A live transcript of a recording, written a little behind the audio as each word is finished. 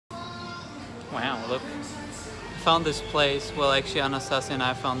Wow, look. I found this place, well actually Anastasia and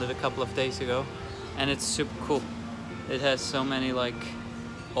I found it a couple of days ago, and it's super cool. It has so many like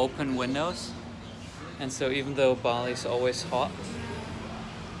open windows, and so even though Bali is always hot,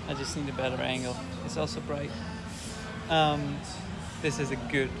 I just need a better angle. It's also bright. Um, this is a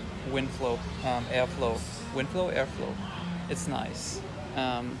good wind flow, airflow. Wind flow, airflow. It's nice.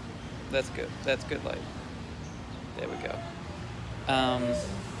 That's good. That's good light. There we go.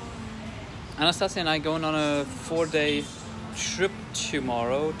 Anastasia and I going on a 4-day trip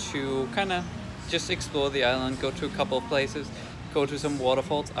tomorrow to kind of just explore the island, go to a couple of places, go to some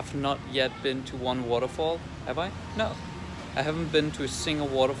waterfalls. I've not yet been to one waterfall. Have I? No. I haven't been to a single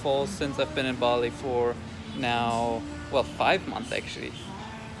waterfall since I've been in Bali for now, well, 5 months actually.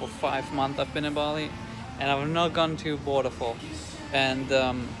 For 5 months I've been in Bali, and I've not gone to a waterfall. And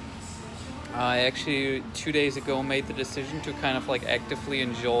I actually 2 days ago made the decision to kind of like actively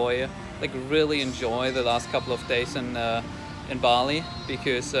enjoy, like really enjoy the last couple of days in Bali,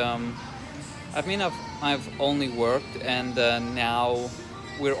 because I've only worked, and now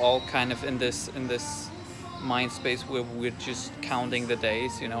we're all kind of in this mind space where we're just counting the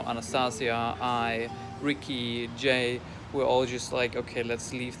days. You know, Anastasia, I, Ricky, Jay, we're all just like, okay,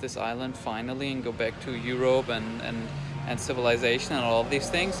 let's leave this island finally and go back to Europe and civilization and all of these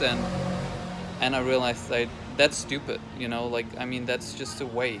things. And I realized that that's stupid, you know, like, I mean, that's just a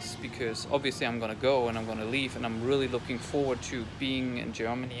waste, because obviously I'm gonna go and I'm gonna leave, and I'm really looking forward to being in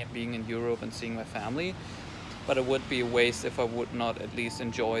Germany and being in Europe and seeing my family. But it would be a waste if I would not at least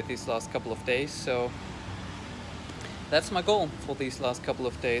enjoy these last couple of days. So that's my goal for these last couple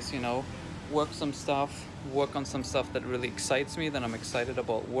of days, you know, work on some stuff that really excites me, that I'm excited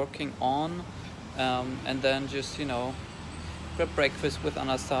about working on, and then just, you know, grab breakfast with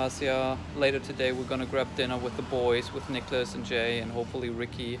Anastasia. Later today we're gonna grab dinner with the boys, with Nicholas and Jay and hopefully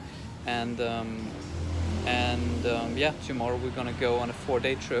Ricky, and yeah, tomorrow we're gonna go on a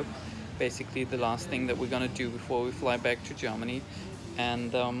 4-day trip, basically the last thing that we're gonna do before we fly back to Germany.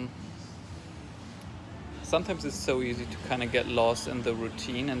 And sometimes it's so easy to kind of get lost in the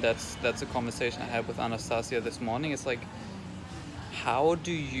routine, and that's a conversation I had with Anastasia this morning. It's like, how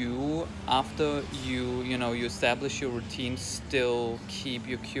do you, after you establish your routine, still keep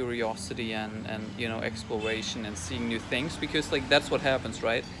your curiosity and you know, exploration and seeing new things? Because like that's what happens,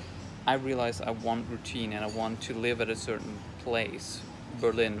 right? I realize I want routine and I want to live at a certain place,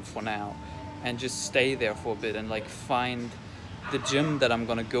 Berlin for now, and just stay there for a bit and like find the gym that I'm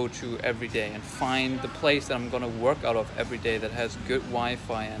gonna go to every day, and find the place that I'm gonna work out of every day that has good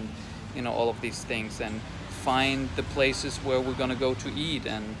Wi-Fi and, you know, all of these things, and find the places where we're gonna go to eat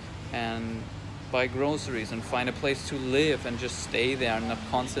and buy groceries, and find a place to live and just stay there and not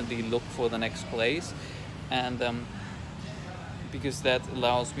constantly look for the next place. And because that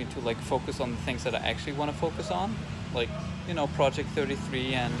allows me to like focus on the things that I actually want to focus on, like, you know, Project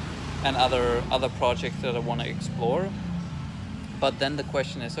 33 and other projects that I want to explore. But then the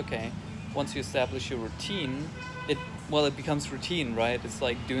question is, okay, once you establish your routine, it becomes routine, right? It's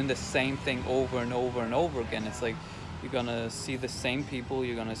like doing the same thing over and over and over again. It's like you're gonna see the same people,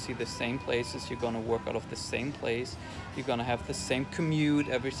 you're gonna see the same places, you're gonna work out of the same place, you're gonna have the same commute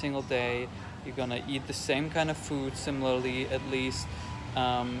every single day, you're gonna eat the same kind of food, similarly at least.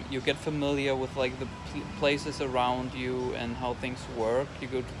 You get familiar with like the places around you and how things work. You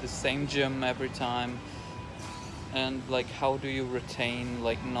go to the same gym every time. And like, how do you retain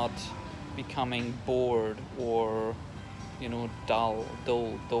like not becoming bored or, you know, dull,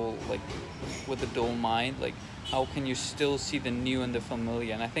 like with a dull mind? Like, how can you still see the new and the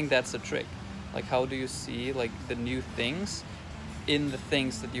familiar? And I think that's the trick. Like, how do you see like the new things in the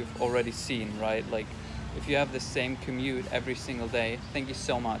things that you've already seen, right? Like, if you have the same commute every single day, thank you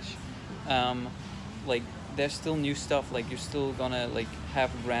so much. Like, there's still new stuff. Like, you're still gonna like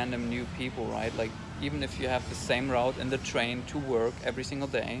have random new people, right? Like, even if you have the same route in the train to work every single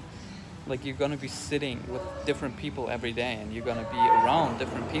day, like, you're gonna be sitting with different people every day, and you're gonna be around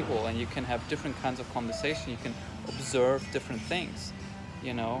different people, and you can have different kinds of conversation. You can observe different things,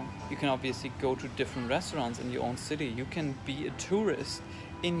 you know. You can obviously go to different restaurants in your own city. You can be a tourist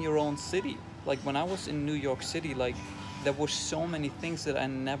in your own city. Like, when I was in New York City, like, there were so many things that I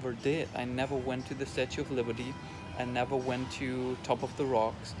never did. I never went to the Statue of Liberty. I never went to Top of the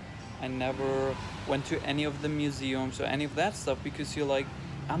Rocks. I never went to any of the museums or any of that stuff, because you're like,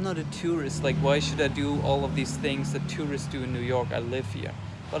 I'm not a tourist. Like, why should I do all of these things that tourists do in New York? I live here.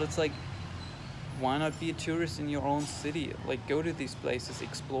 But it's like, why not be a tourist in your own city? Like, go to these places,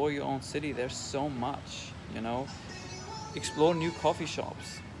 explore your own city. There's so much, you know. Explore new coffee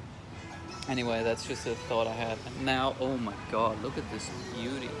shops. Anyway, that's just a thought I had. And now, oh my God, look at this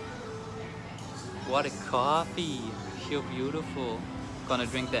beauty. What a coffee. So beautiful. Gonna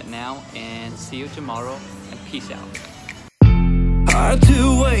drink that now and see you tomorrow and peace out. Hard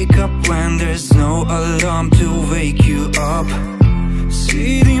to wake up when there's no alarm to wake you